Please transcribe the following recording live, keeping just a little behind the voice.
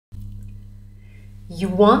You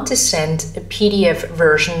want to send a PDF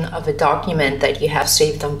version of a document that you have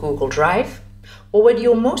saved on Google Drive. Well, what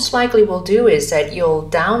you'll most likely will do is that you'll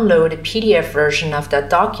download a PDF version of that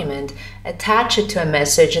document, attach it to a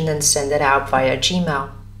message, and then send it out via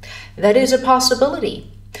Gmail. That is a possibility,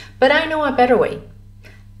 but I know a better way.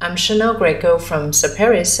 I'm Greco from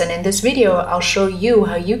Saperis, and in this video I'll show you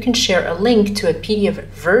how you can share a link to a PDF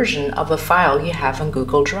version of a file you have on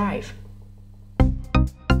Google Drive.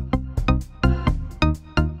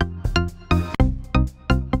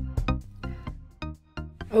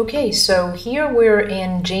 Okay, so here we're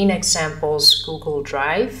in Jane Example's Google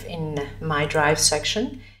Drive in My Drive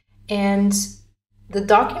section, and the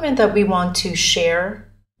document that we want to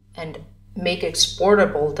share and make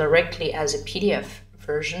exportable directly as a PDF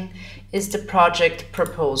version is the project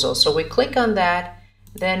proposal. So we click on that,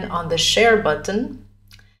 then on the share button,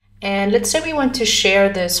 and let's say we want to share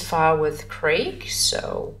this file with Craig.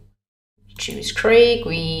 So choose Craig.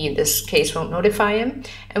 We in this case won't notify him,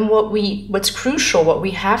 and what's crucial, what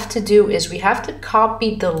we have to do is we have to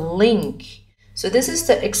copy the link. So this is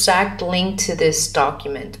the exact link to this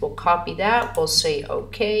document. We'll copy that, we'll say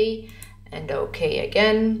okay and okay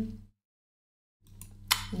again.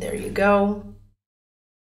 There you go.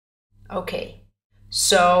 Okay,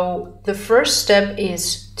 so the first step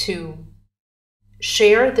is to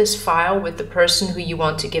share this file with the person who you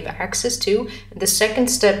want to give access to. And the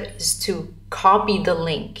second step is to copy the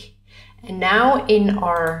link. And now in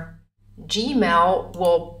our Gmail,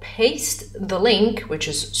 we'll paste the link, which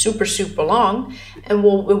is super long. And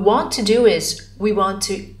what we want to do is we want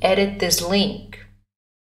to edit this link.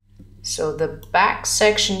 So the back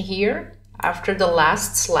section here, after the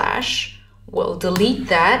last slash, we'll delete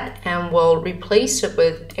that and we'll replace it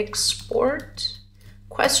with export ?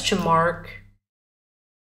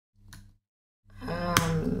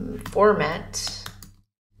 Format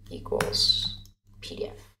equals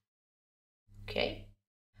PDF. Okay,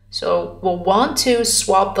 so we'll want to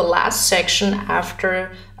swap the last section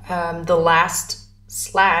after the last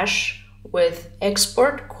slash with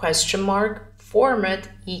export ? Format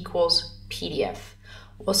equals PDF.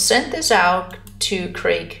 We'll send this out to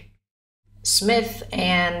Craig Smith,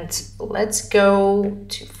 and let's go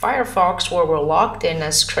to Firefox where we're logged in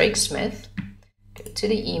as Craig Smith. Go to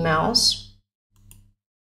the emails,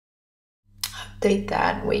 update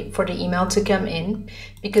that, wait for the email to come in,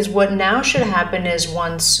 because what now should happen is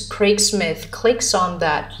once Craig Smith clicks on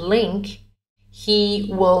that link, he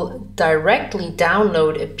will directly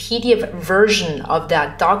download a PDF version of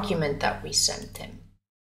that document that we sent him.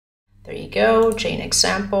 There you go, Jane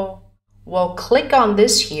Example. We'll click on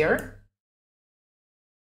this here.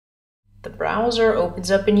 The browser opens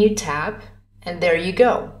up a new tab, and there you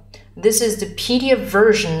go. This is the PDF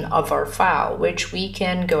version of our file, which we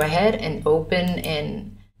can go ahead and open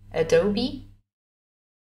in Adobe.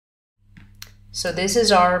 So this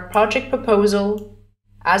is our project proposal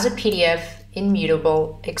as a PDF,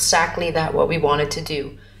 immutable, exactly that what we wanted to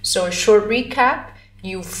do. So a short recap,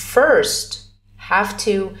 you first have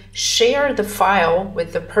to share the file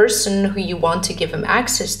with the person who you want to give him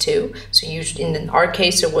access to. So in our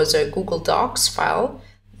case, it was a Google Docs file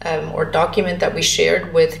or document that we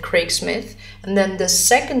shared with Craig Smith. And then the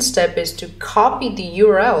second step is to copy the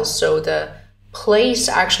URL. So the place,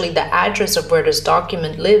 actually the address of where this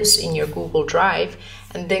document lives in your Google Drive,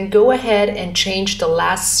 and then go ahead and change the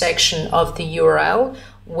last section of the URL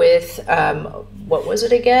with, what was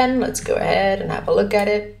it again? Let's go ahead and have a look at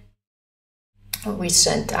it. We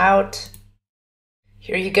sent out,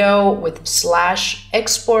 here you go, with slash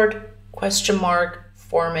export ?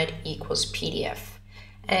 Format equals PDF.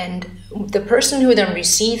 And the person who then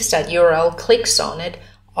receives that URL clicks on it,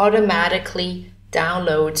 automatically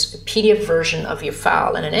downloads a PDF version of your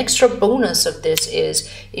file. And an extra bonus of this is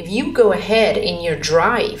if you go ahead in your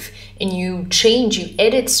Drive and you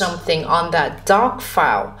edit something on that doc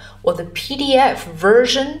file, well, the PDF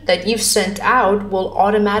version that you've sent out will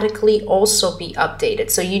automatically also be updated.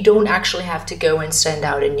 So you don't actually have to go and send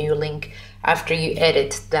out a new link after you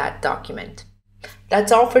edit that document.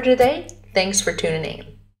 That's all for today. Thanks for tuning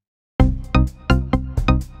in.